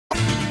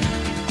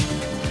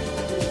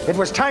It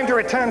was time to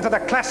return to the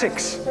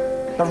classics.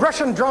 The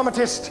Russian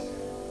dramatist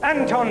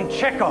Anton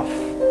Chekhov.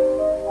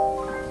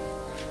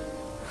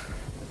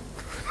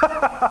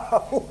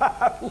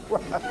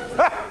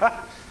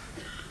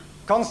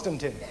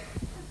 Constantine.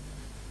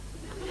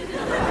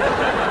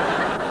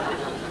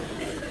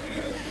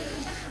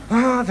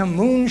 Ah, the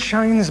moon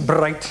shines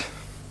bright.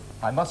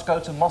 I must go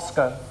to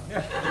Moscow.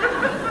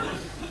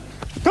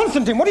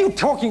 Constantine, what are you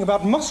talking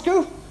about?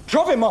 Moscow?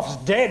 Trofimov's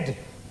dead.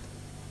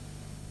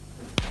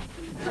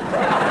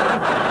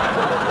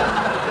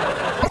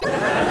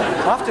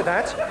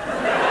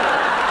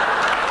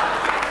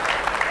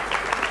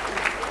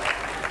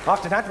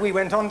 After that, we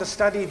went on to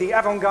study the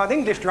avant-garde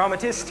English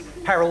dramatist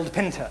Harold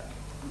Pinter.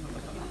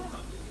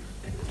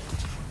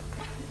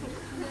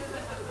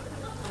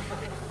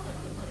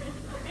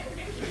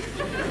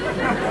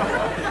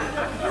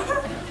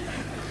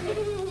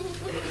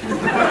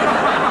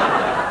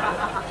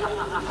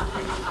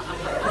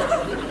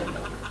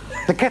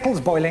 The kettle's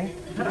boiling.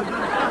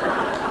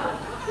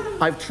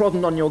 I've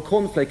trodden on your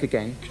cornflake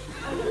again.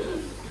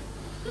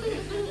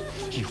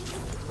 You.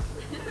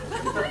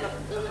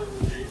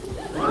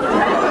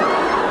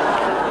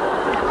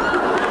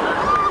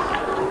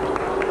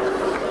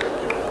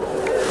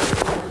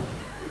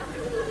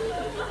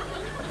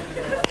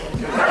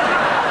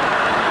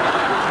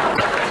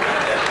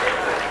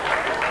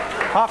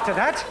 After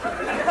that,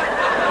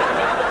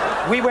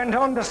 we went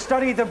on to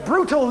study the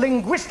brutal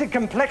linguistic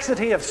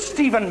complexity of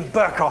Stephen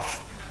Burkoff.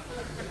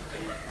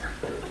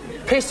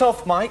 Piss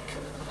off, Mike.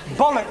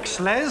 Bollocks,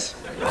 Les.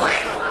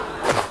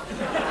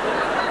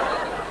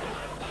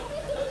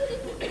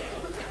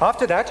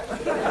 After that,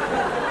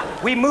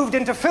 we moved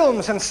into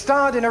films and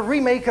starred in a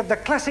remake of the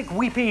classic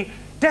weepy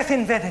Death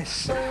in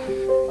Venice.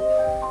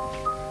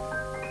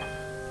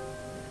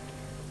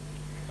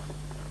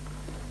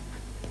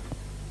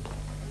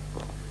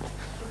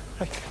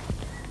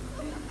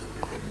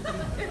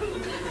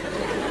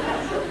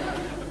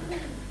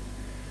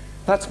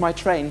 That's my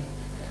train.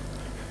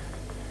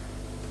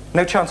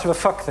 No chance of a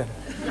fuck, then?